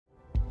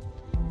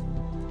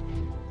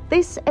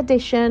This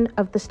edition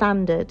of The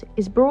Standard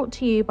is brought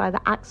to you by the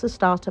AXA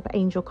Startup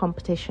Angel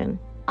Competition.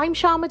 I'm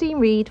Sharmadean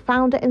Reid,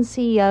 founder and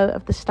CEO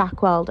of The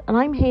Stack World, and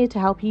I'm here to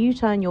help you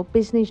turn your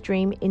business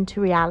dream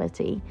into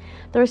reality.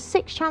 There are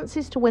 6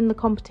 chances to win the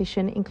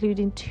competition,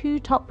 including 2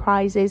 top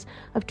prizes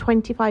of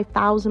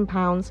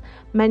 £25,000,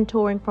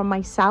 mentoring from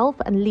myself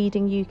and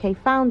leading UK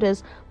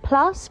founders,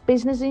 plus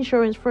business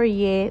insurance for a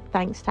year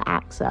thanks to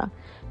AXA.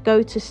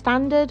 Go to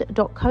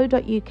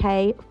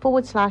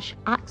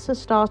standard.co.uk/AXA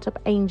Startup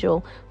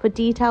Angel for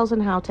details on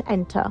how to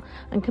enter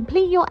and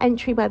complete your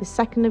entry by the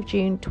 2nd of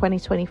June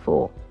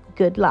 2024.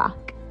 Good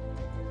luck.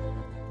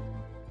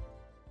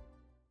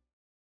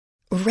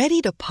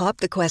 Ready to pop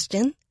the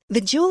question?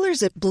 The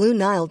jewelers at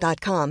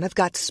BlueNile.com have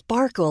got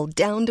sparkle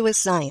down to a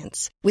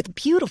science with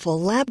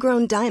beautiful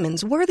lab-grown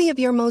diamonds worthy of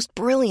your most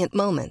brilliant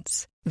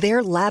moments.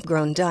 Their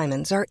lab-grown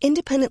diamonds are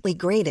independently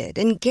graded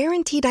and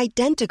guaranteed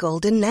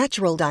identical to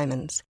natural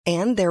diamonds,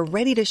 and they're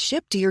ready to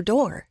ship to your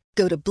door.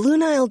 Go to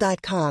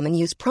BlueNile.com and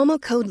use promo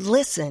code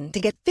LISTEN to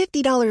get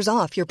 $50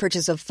 off your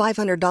purchase of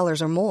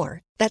 $500 or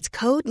more. That's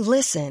code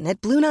LISTEN at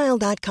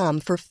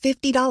BlueNile.com for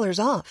 $50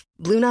 off.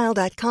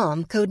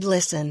 BlueNile.com, code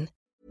LISTEN.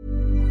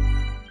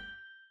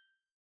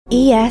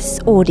 ES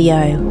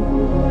Audio.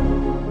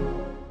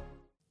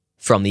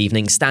 From the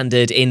Evening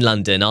Standard in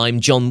London, I'm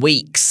John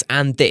Weeks,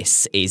 and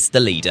this is The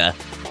Leader.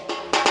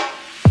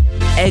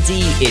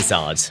 Eddie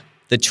Izzard,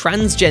 the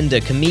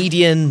transgender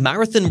comedian,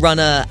 marathon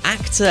runner,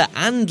 actor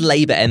and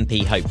Labour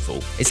MP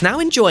hopeful, is now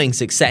enjoying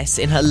success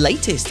in her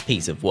latest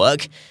piece of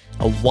work,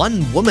 a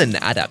one-woman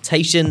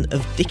adaptation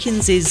of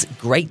Dickens's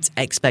Great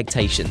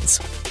Expectations.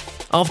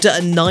 After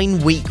a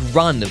 9-week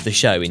run of the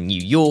show in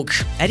New York,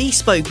 Eddie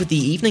spoke with the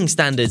Evening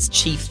Standard's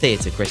chief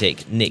theatre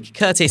critic, Nick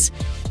Curtis,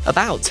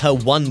 about her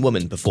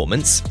one-woman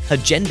performance, her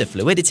gender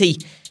fluidity,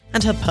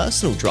 and her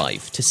personal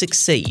drive to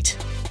succeed.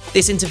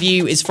 This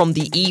interview is from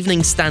the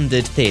Evening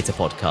Standard Theatre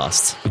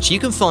Podcast, which you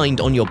can find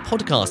on your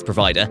podcast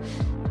provider.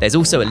 There's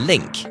also a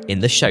link in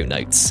the show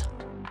notes.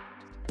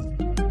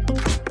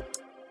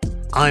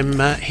 I'm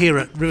here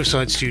at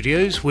Riverside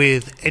Studios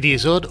with Eddie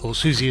Izzard, or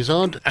Susie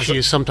Izzard, as she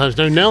is sometimes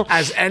known now.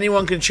 As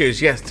anyone can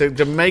choose, yes,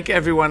 to make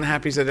everyone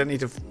happy so they don't need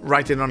to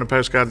write in on a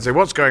postcard and say,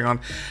 what's going on?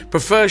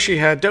 Prefer she,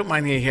 her, don't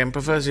mind he, him,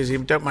 prefer Susie,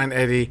 don't mind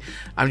Eddie.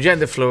 I'm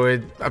gender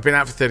fluid, I've been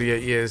out for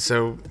 38 years,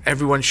 so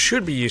everyone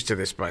should be used to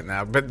this by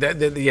now. But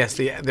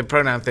the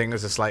pronoun thing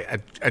is a slight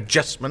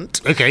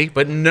adjustment. Okay.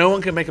 But no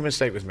one can make a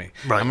mistake with me.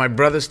 Right. And my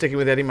brother's sticking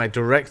with Eddie, my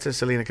director,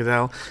 Selena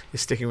Cadell, is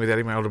sticking with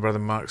Eddie, my older brother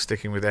Mark's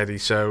sticking with Eddie,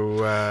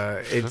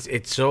 so...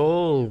 It's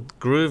all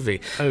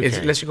groovy. Okay.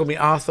 Unless you call me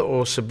Arthur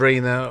or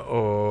Sabrina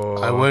or...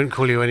 I won't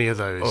call you any of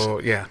those.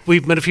 Or, yeah.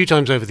 We've met a few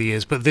times over the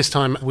years, but this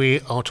time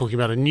we are talking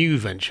about a new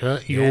venture,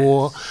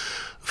 your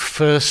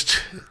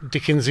first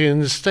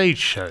Dickensian stage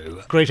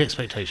show, Great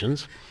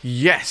Expectations.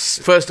 Yes,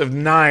 first of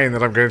 9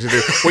 that I'm going to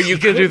do. Well, you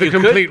could do the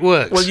complete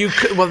works.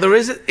 Well, there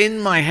is it in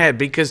my head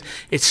because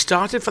it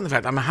started from the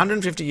fact I'm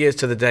 150 years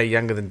to the day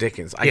younger than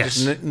Dickens. I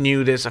just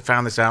knew this. I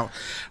found this out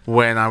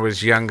when I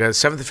was younger.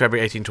 7th of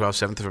February 1812,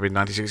 7th of February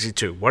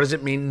 1962. What does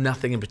it mean?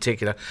 Nothing in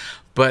particular.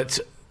 But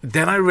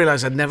then I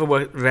realised I'd never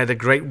read a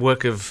great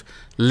work of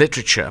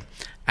literature.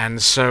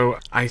 And so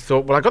I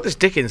thought, well, I got this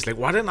Dickens link.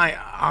 Why don't I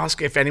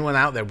ask if anyone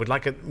out there would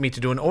like me to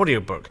do an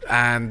audiobook?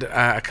 And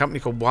a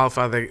company called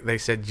Wildfire, they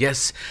said,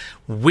 yes,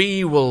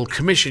 we will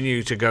commission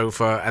you to go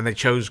for, and they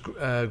chose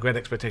Great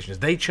Expectations.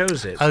 They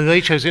chose it. Oh, they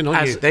chose it,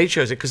 not you? They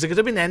chose it, because it could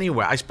have been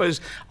anywhere. I suppose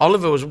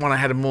Oliver was one I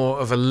had more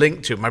of a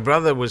link to. My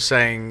brother was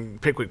saying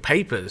Pickwick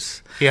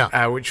Papers,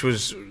 which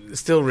was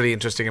still really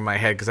interesting in my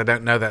head, because I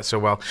don't know that so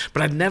well.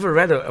 But I'd never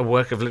read a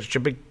work of literature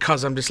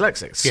because I'm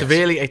dyslexic,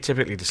 severely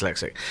atypically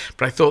dyslexic.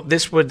 But I thought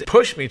this would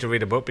push me to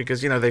read a book,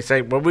 because, they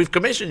say, well, we've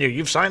commissioned you,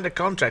 you've signed a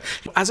contract.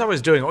 As I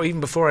was doing, or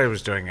even before I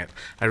was doing it,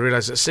 I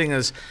realised that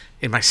singers...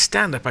 In my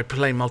stand-up, I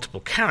play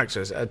multiple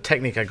characters, a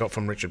technique I got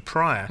from Richard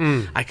Pryor.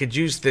 I could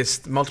use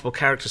this multiple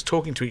characters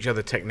talking to each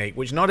other technique,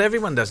 which not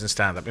everyone does in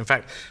stand-up. In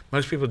fact,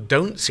 most people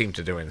don't seem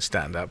to do in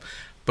stand-up,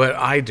 but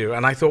I do.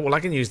 And I thought, well, I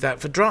can use that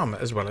for drama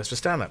as well as for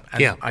stand-up.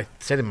 And I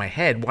said in my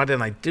head, why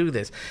don't I do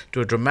this?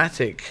 Do a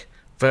dramatic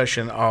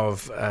version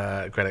of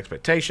Great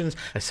Expectations.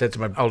 I said to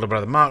my older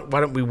brother Mark,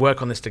 why don't we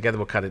work on this together,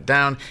 we'll cut it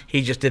down.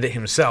 He just did it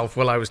himself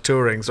while I was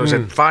touring, so I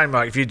said, fine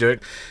Mark, if you do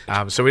it.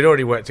 So we'd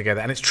already worked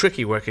together, and it's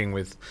tricky working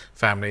with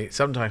family.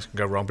 Sometimes it can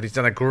go wrong, but he's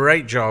done a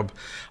great job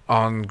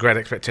on Great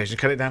Expectations.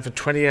 Cut it down from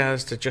 20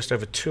 hours to just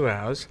over 2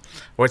 hours.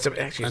 Well, it's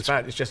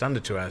just under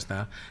 2 hours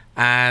now.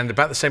 And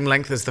about the same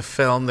length as the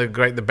film, the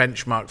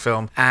benchmark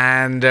film.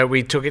 And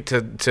we took it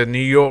to New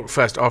York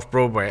first, off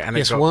Broadway. And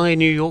why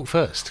New York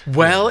first?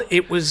 Well,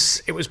 it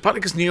was partly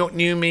because New York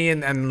knew me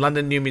and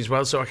London knew me as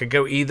well, so I could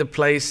go either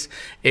place.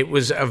 It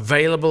was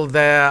available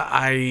there.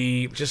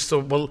 I just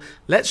thought, well,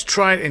 let's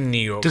try it in New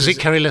York. Does it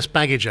carry less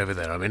baggage over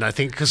there? I mean, I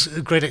think because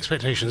Great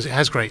Expectations, it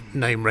has great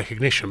name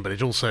recognition, but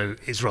it also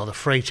is rather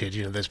freighted.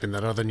 There's been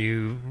that other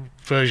new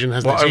version,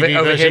 hasn't it?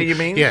 Over here, you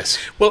mean? Yes.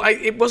 Well,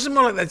 it wasn't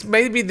more like that.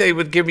 Maybe they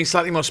would give me me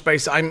slightly more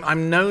space.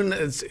 I'm known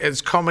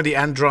as comedy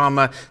and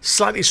drama,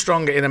 slightly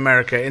stronger in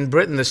America. In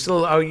Britain, there's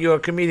still, oh, you're a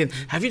comedian.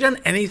 Have you done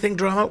anything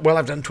drama? Well,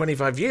 I've done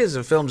 25 years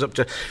of films up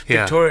to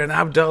Victoria and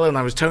Abdul, and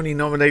I was Tony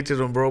nominated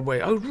on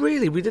Broadway. Oh,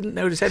 really? We didn't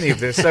notice any of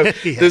this. So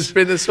there's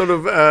been a sort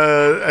of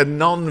a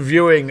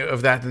non-viewing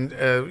of that. And,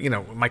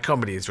 my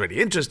comedy is really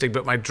interesting,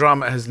 but my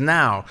drama has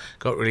now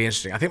got really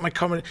interesting. I think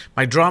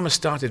my drama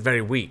started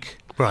very weak.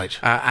 Right.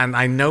 And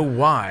I know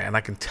why, and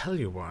I can tell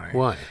you why.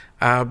 Why?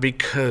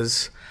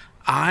 Because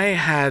I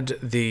had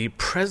the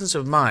presence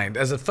of mind,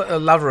 as a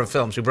lover of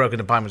films who broke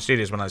into Pinewood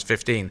Studios when I was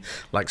 15,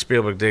 like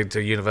Spielberg did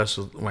to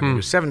Universal when he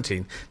was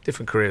 17.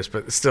 Different careers,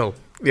 but still,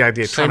 the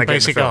idea of trying to get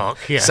in the film. Arc,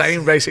 yes.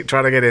 Same basic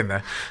trying to get in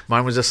there.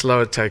 Mine was a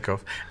slower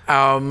takeoff.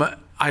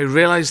 I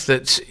realised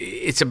that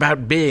it's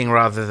about being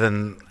rather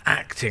than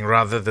acting,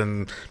 rather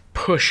than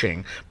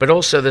pushing, but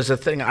also there's a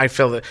thing I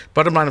feel that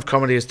bottom line of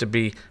comedy is to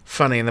be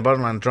funny and the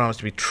bottom line of drama is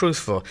to be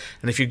truthful,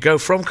 and if you go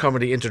from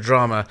comedy into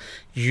drama,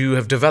 you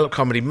have developed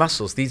comedy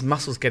muscles. These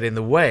muscles get in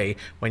the way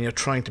when you're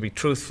trying to be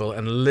truthful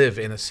and live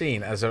in a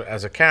scene as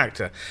a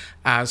character.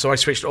 So I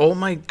switched all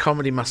my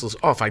comedy muscles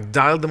off. I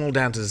dialed them all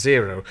down to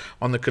zero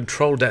on the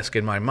control desk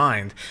in my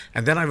mind,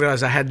 and then I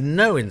realized I had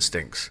no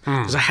instincts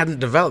because I hadn't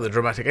developed the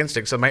dramatic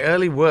instincts. So my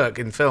early work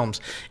in films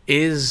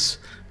is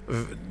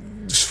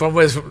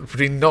somewhere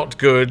between not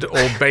good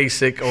or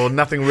basic or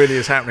nothing really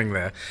is happening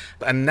there.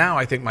 And now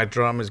I think my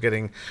drama is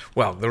getting,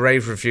 the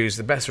rave reviews,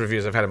 the best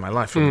reviews I've had in my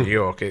life from New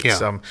York.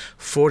 It's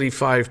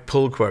 45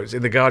 pull quotes.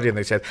 In The Guardian,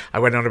 they said, I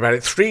went on about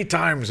it 3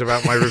 times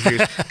about my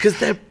reviews because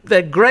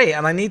they're great,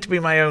 and I need to be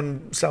my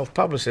own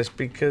self-publicist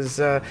because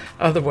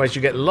otherwise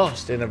you get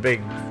lost in a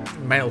big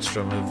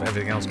maelstrom of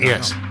everything else going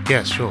on.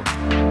 Yes, sure.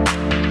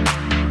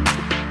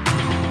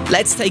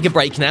 Let's take a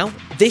break now.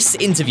 This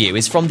interview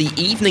is from the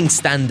Evening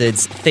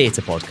Standard's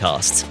Theatre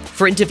Podcast.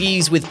 For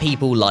interviews with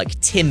people like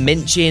Tim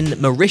Minchin,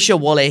 Marisha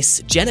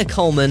Wallace, Jenna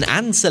Coleman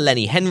and Sir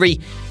Lenny Henry,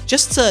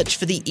 just search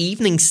for the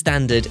Evening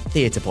Standard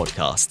Theatre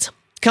Podcast.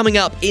 Coming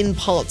up in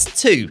part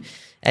 2,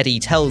 Eddie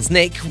tells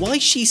Nick why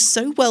she's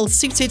so well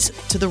suited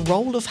to the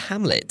role of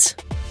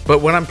Hamlet.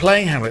 But when I'm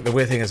playing Hamlet, the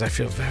weird thing is I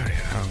feel very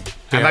at home.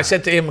 And I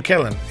said to Ian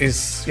McKellen,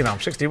 I'm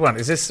 61,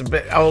 is this a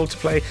bit old to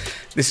play?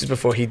 This is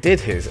before he did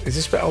his. Is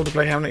this a bit old to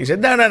play Hamlet? He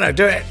said, no,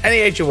 do it any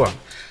age you want.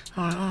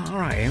 All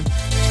right, Ian.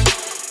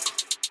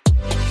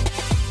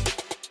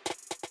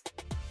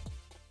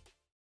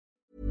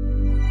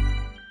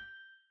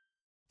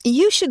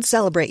 You should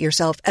celebrate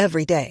yourself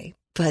every day,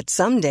 but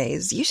some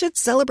days you should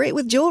celebrate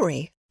with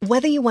jewelry.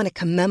 Whether you want to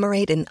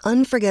commemorate an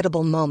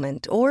unforgettable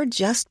moment or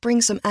just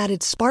bring some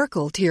added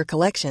sparkle to your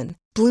collection,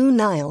 Blue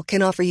Nile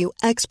can offer you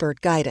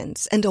expert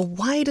guidance and a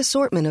wide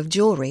assortment of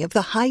jewelry of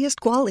the highest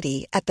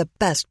quality at the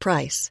best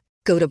price.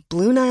 Go to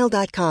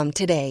BlueNile.com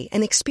today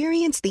and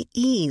experience the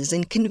ease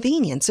and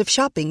convenience of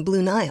shopping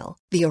Blue Nile,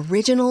 the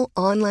original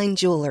online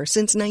jeweler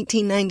since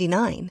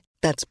 1999.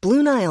 That's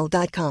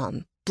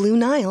BlueNile.com.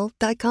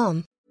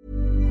 BlueNile.com.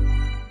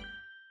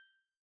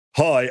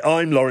 Hi,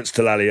 I'm Lawrence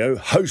Dallaglio,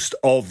 host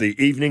of the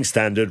Evening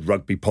Standard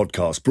Rugby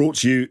Podcast, brought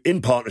to you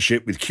in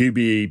partnership with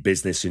QBE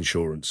Business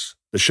Insurance.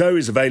 The show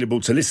is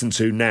available to listen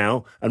to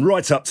now and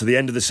right up to the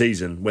end of the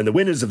season, when the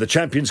winners of the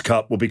Champions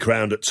Cup will be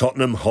crowned at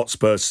Tottenham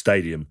Hotspur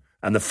Stadium,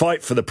 and the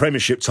fight for the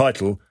Premiership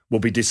title will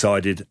be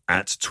decided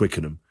at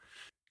Twickenham.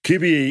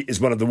 QBE is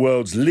one of the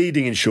world's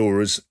leading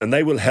insurers, and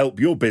they will help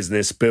your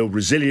business build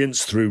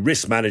resilience through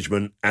risk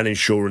management and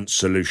insurance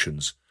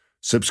solutions.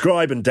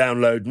 Subscribe and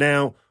download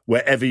now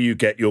wherever you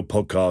get your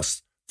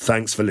podcasts.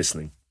 Thanks for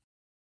listening.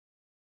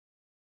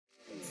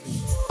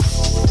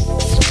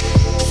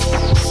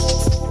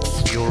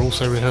 You're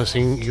also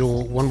rehearsing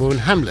your one-woman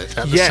Hamlet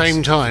at the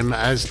same time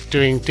as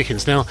doing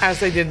Dickens. Now, as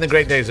they did in the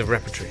great days of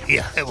repertory.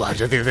 Yeah, well, I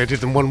don't think they did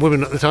them one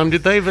woman at the time,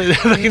 did they? But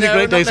in the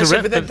great days of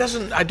repertory. But that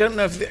doesn't. I don't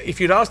know if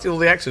you'd asked all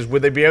the actors,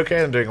 would they be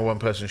okay on doing a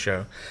one-person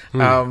show?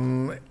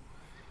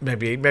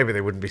 Maybe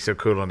they wouldn't be so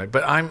cool on it,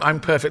 but I'm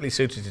perfectly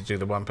suited to do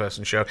the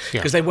one-person show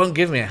because they won't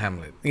give me a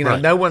Hamlet.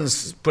 No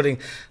one's putting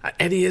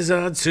Eddie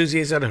Izzard, Susie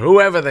Izzard,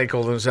 whoever they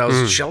call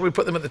themselves. Shall we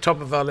put them at the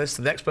top of our list?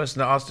 The next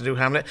person asked to do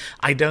Hamlet?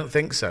 I don't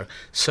think so.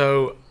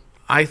 So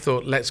I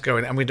thought, let's go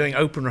in, and we're doing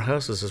open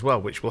rehearsals as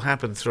well, which will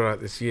happen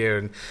throughout this year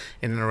in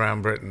and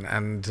around Britain,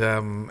 and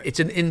it's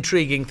an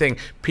intriguing thing.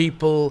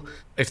 People,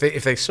 if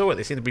they saw it,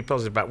 they seem to be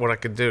positive about what I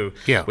could do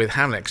with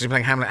Hamlet, because you're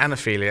playing Hamlet and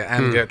Ophelia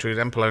and Gertrude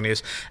and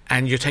Polonius,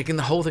 and you're taking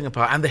the whole thing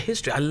apart, and the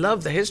history. I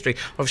love the history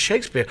of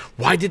Shakespeare.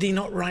 Why did he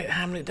not write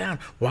Hamlet down?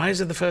 Why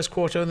is it the first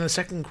quarto and then the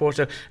second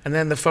quarto and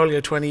then the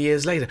folio 20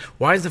 years later?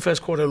 Why is the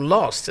first quarto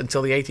lost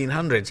until the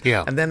 1800s?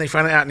 And then they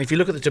find it out, and if you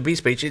look at the to be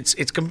speech,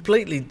 it's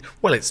completely,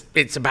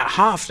 it's about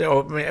half,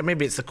 or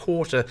maybe it's the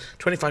quarter,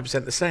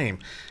 25% the same.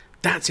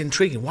 That's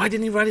intriguing. Why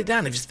didn't he write it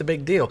down if it's the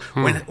big deal?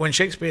 When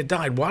Shakespeare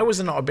died, why was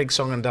there not a big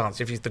song and dance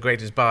if he's the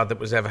greatest bard that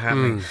was ever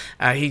happening?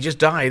 He just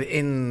died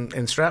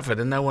in Stratford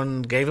and no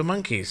one gave a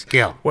monkeys.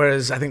 Yeah.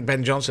 Whereas I think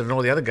Ben Jonson and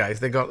all the other guys,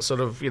 they got sort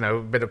of, a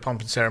bit of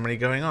pomp and ceremony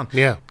going on.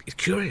 Yeah. It's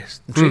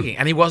curious, intriguing.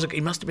 And he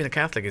must have been a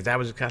Catholic. His dad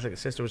was a Catholic, his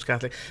sister was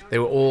Catholic. They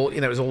were all,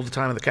 it was all the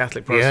time of the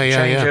Catholic Protestant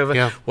changeover.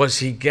 Yeah. Was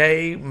he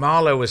gay?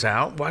 Marlowe was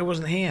out. Why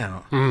wasn't he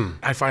out?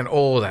 I find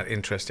all that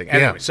interesting.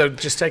 Anyway, so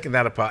just taking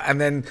that apart. And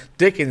then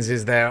Dickens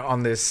is there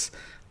on this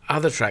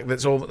other track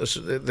that's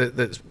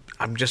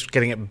I'm just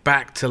getting it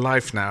back to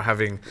life now,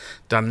 having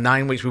done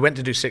 9 weeks. We went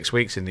to do 6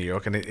 weeks in New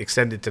York, and it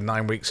extended to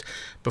 9 weeks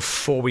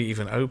before we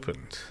even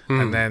opened.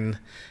 And then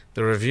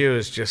the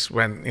reviewers just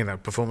went,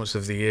 performance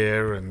of the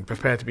year and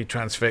prepare to be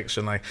transfixed.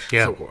 And I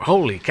thought,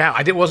 holy cow,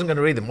 I wasn't going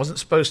to read them, wasn't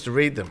supposed to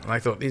read them. And I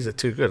thought, these are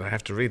too good, I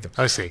have to read them.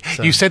 I see.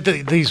 So, you said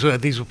that these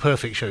were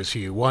perfect shows for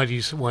you. Why do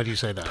you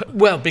say that?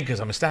 Well, because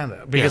I'm a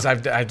stand-up. Because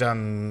I've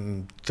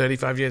done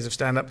 35 years of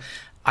stand-up.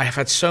 I have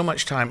had so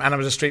much time, and I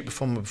was a street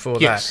performer before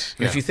that.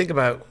 And if you think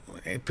about,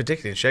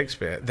 particularly in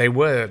Shakespeare, they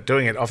were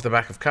doing it off the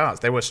back of carts.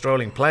 They were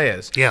strolling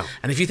players. Yeah.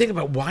 And if you think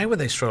about why were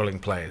they strolling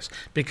players?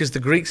 Because the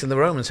Greeks and the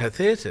Romans had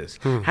theatres.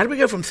 How did we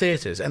go from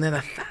theatres and then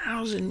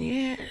 1,000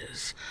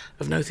 years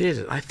of no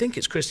theatres? I think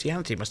it's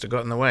Christianity must have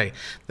got in the way.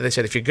 That they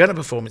said, if you're going to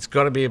perform, it's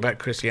got to be about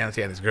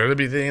Christianity, and it's got to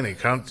be the thing, you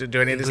can't do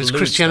any of this. It was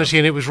Christianity stuff.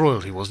 And it was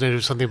royalty, wasn't it? It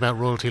was something about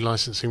royalty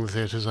licensing the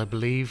theatres, I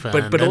believe.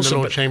 But also the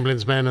Lord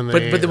Chamberlain's men and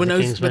there were no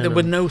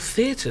King's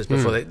theatres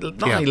before.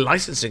 Not only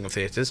licensing of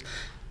theatres.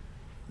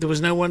 There was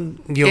no one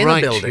in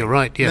a building. You're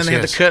right, yes, and then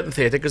they had the curtain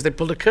theatre because they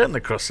pulled a curtain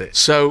across it.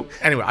 So,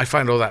 anyway, I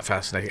find all that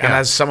fascinating. Yeah. And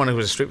as someone who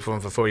was a street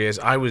performer for 4 years,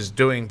 I was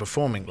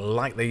performing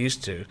like they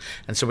used to.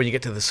 And so when you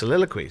get to the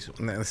soliloquies,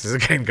 and this is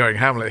again going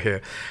Hamlet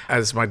here,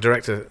 as my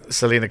director,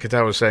 Selina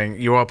Cattell, was saying,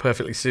 I am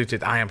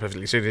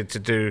perfectly suited to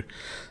do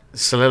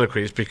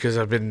soliloquies because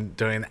I've been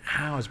doing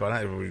hours by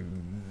night,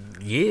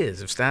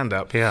 years of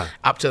stand-up,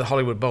 up to the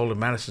Hollywood Bowl of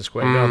Madison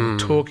Square Garden,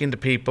 talking to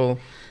people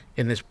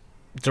in this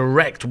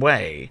direct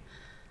way,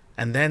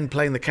 and then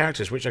playing the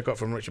characters, which I got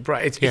from Richard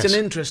Bright. It's an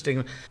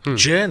interesting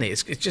journey.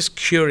 It's just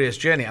curious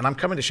journey. And I'm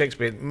coming to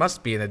Shakespeare, it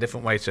must be in a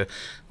different way to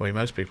the way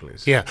most people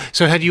is. Yeah.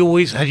 So had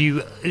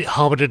you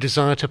harboured a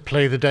desire to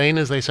play the Dane,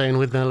 as they say in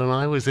With Nell and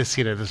I? Was this,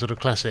 the sort of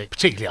classic,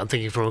 particularly I'm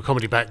thinking from a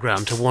comedy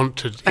background, to want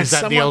to,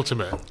 the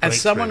ultimate?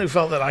 As someone who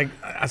felt that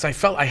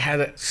I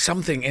had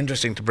something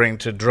interesting to bring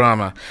to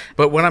drama.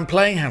 But when I'm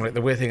playing Hamlet,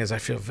 the weird thing is I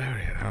feel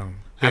very at home.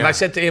 And I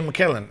said to Ian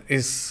McKellen,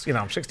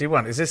 I'm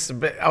 61, is this a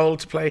bit old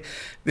to play?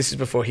 This is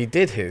before he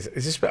did his.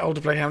 Is this a bit old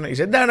to play Hamlet? He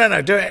said,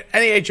 no, do it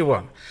any age you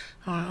want.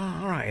 All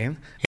right, Ian.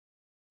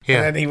 Yeah.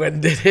 And then he went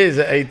and did his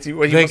at 80.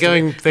 Well, they're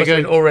going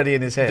already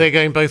in his head. They're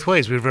going both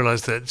ways. We've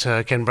realised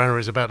that Ken Branagh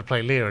is about to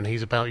play Lear, and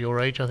he's about your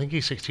age. I think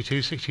he's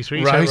 62,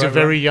 63. So he's a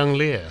very young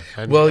Lear.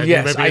 And,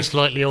 yes, maybe a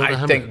slightly older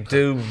Hamlet. I think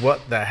do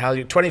what the hell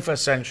 21st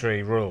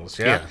century rules.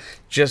 Yeah.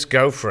 Just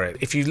go for it.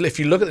 If you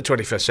look at the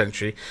 21st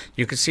century,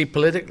 you can see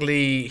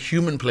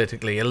human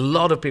politically, a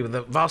lot of people,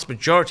 the vast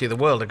majority of the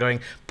world are going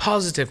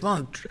positive. Come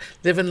on,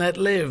 live and let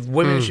live.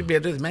 Women should be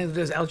able to do this, men do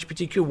this,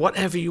 LGBTQ,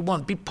 whatever you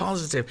want. Be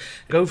positive.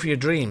 Go for your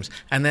dreams.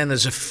 And then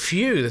there's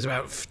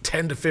about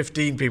 10 to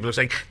 15 people who are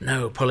saying,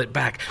 no, pull it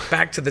back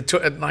to the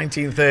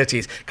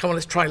 1930s. Come on,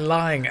 let's try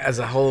lying as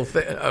a whole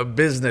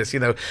business.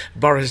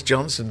 Boris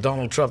Johnson,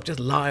 Donald Trump, just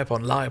lie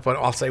upon.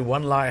 I'll say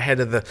one lie ahead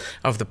of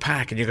the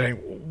pack, and you're going,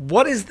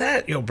 what is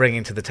that you're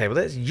bringing to the table?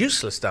 That's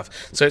useless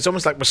stuff. So it's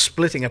almost like we're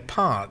splitting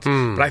apart.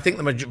 But I think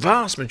the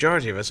vast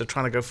majority of us are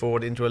trying to go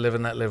forward into a live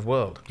and let live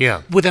world.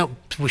 Yeah. Without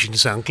wishing to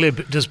sound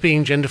glib, does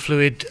being gender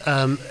fluid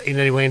in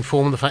any way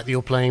inform the fact that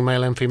you're playing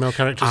male and female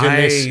characters in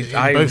this?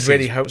 I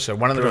really hope so.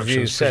 One of the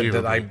reviews said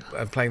that I'm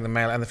playing the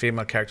male and the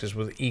female characters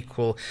with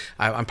equal,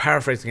 I'm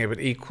paraphrasing it, but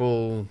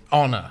equal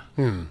honour.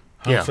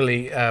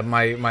 Hopefully,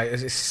 my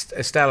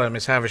Estella and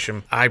Miss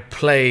Havisham, I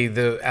play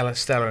the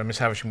Estella and Miss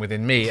Havisham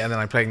within me, and then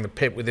I'm playing the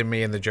Pip within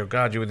me and the Joe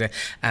Gargi within,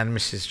 and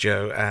Mrs.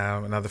 Joe,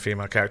 another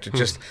female character.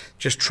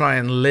 Just try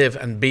and live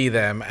and be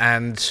them.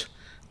 And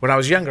when I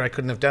was younger, I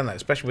couldn't have done that,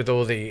 especially with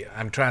all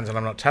I'm trans and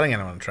I'm not telling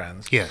anyone I'm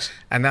trans. Yes.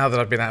 And now that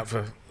I've been out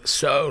for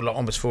so long,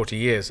 almost 40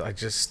 years, I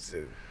just,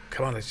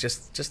 come on, let's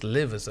just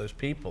live as those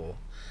people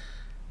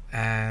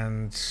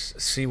and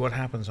see what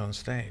happens on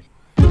stage.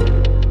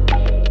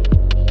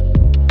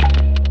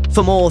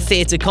 For more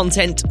theatre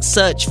content,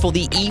 search for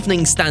the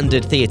Evening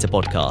Standard Theatre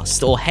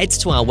Podcast or head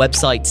to our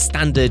website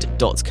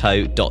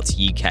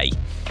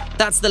standard.co.uk.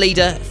 That's The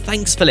Leader.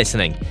 Thanks for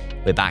listening.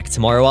 We're back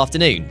tomorrow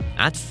afternoon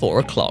at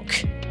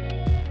 4:00.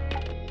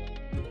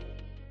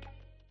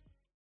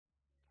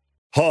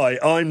 Hi,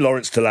 I'm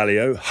Lawrence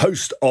Dallaglio,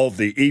 host of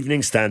the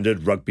Evening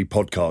Standard Rugby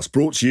Podcast,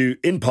 brought to you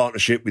in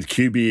partnership with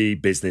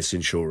QBE Business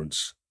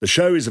Insurance. The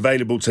show is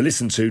available to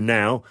listen to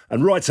now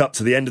and right up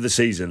to the end of the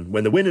season,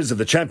 when the winners of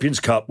the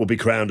Champions Cup will be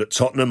crowned at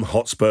Tottenham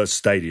Hotspur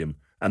Stadium,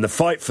 and the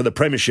fight for the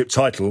Premiership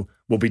title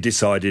will be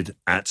decided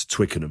at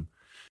Twickenham.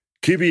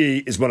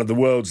 QBE is one of the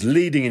world's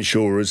leading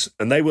insurers,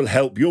 and they will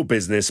help your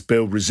business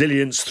build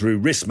resilience through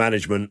risk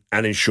management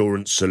and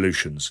insurance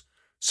solutions.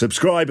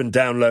 Subscribe and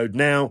download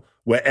now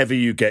wherever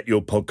you get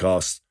your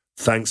podcasts.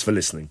 Thanks for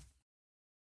listening.